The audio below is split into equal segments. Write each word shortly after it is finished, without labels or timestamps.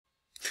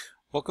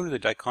Welcome to the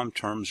DICOM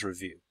Terms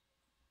Review.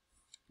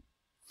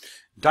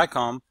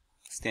 DICOM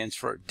stands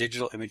for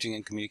Digital Imaging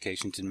and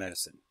Communications in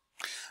Medicine.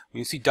 When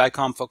you see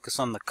DICOM, focus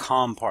on the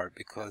COM part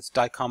because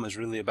DICOM is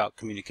really about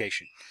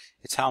communication.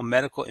 It's how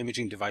medical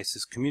imaging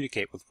devices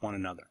communicate with one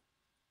another.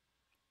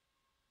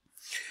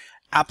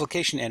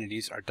 Application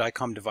entities are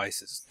DICOM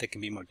devices. They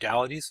can be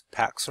modalities,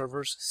 PAC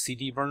servers,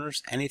 CD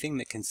burners, anything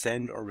that can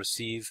send or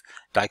receive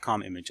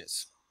DICOM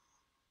images.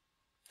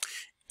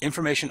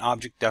 Information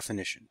object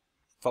definition.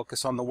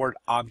 Focus on the word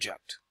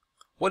object.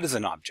 What is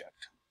an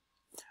object?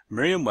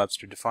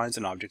 Merriam-Webster defines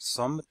an object as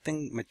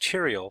something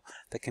material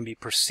that can be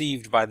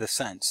perceived by the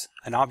sense.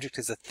 An object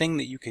is a thing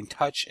that you can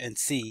touch and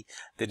see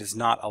that is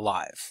not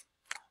alive.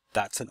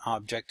 That's an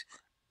object.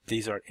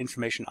 These are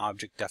information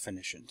object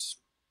definitions.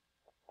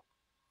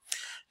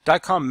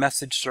 DICOM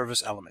message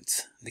service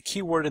elements. The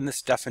key word in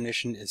this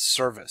definition is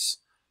service.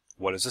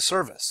 What is a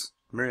service?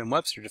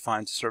 Merriam-Webster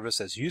defines a service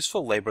as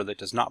useful labor that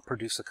does not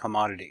produce a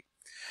commodity.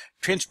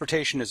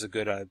 Transportation is a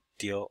good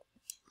ideal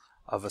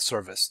of a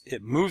service.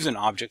 It moves an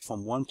object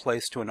from one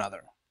place to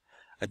another.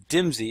 A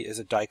DIMSI is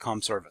a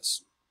DICOM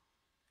service.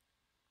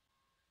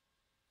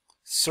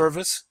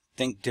 Service,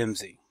 think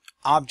DIMSI.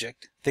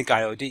 Object, think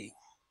IOD.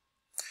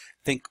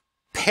 Think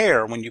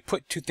pair. When you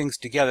put two things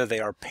together, they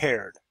are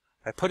paired.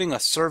 By putting a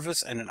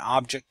service and an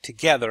object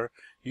together,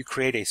 you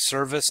create a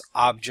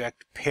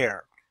service-object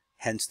pair.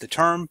 Hence the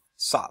term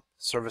SOP,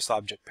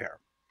 service-object pair.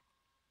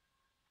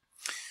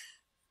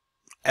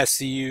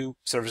 SCU,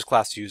 service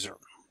class user.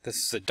 This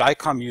is a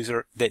DICOM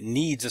user that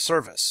needs a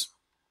service.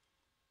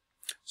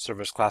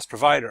 Service class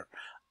provider,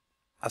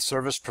 a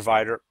service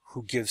provider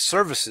who gives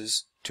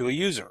services to a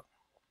user.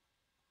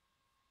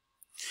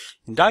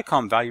 In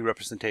DICOM, value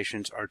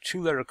representations are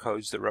two-letter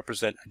codes that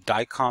represent a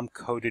DICOM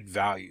coded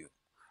value.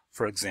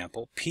 For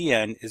example,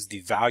 PN is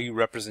the value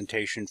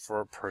representation for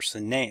a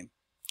person name.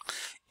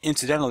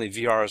 Incidentally,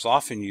 VR is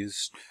often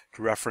used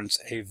to reference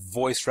a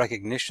voice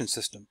recognition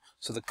system,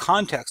 so the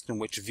context in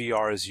which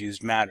VR is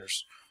used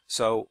matters.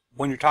 So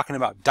when you're talking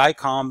about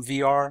DICOM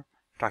VR,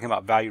 you're talking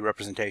about value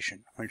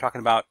representation. When you're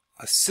talking about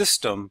a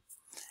system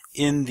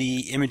in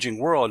the imaging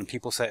world and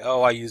people say,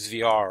 oh, I use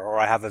VR or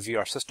I have a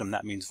VR system,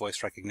 that means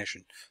voice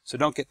recognition. So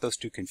don't get those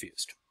two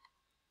confused.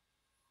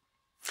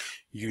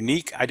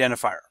 Unique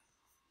identifier.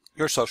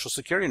 Your social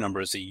security number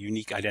is a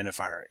unique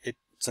identifier.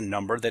 It's a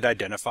number that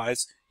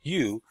identifies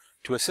you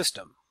to a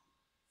system.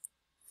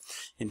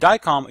 In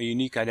DICOM, a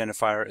unique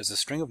identifier is a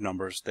string of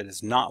numbers that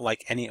is not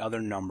like any other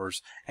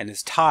numbers and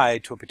is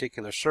tied to a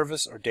particular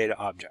service or data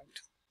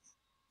object.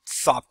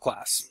 SOP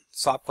class.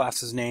 SOP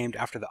class is named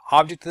after the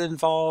object that is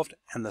involved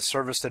and the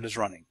service that is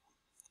running.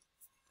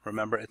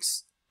 Remember,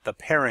 it's the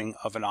pairing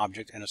of an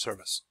object and a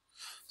service.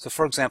 So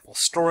for example,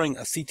 storing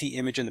a CT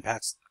image in the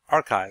PAC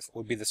archive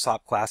would be the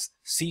SOP class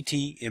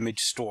CT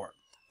image store.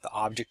 The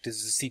object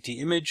is the CT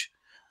image.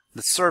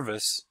 The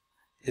service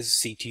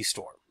is CT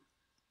store.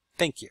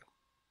 Thank you.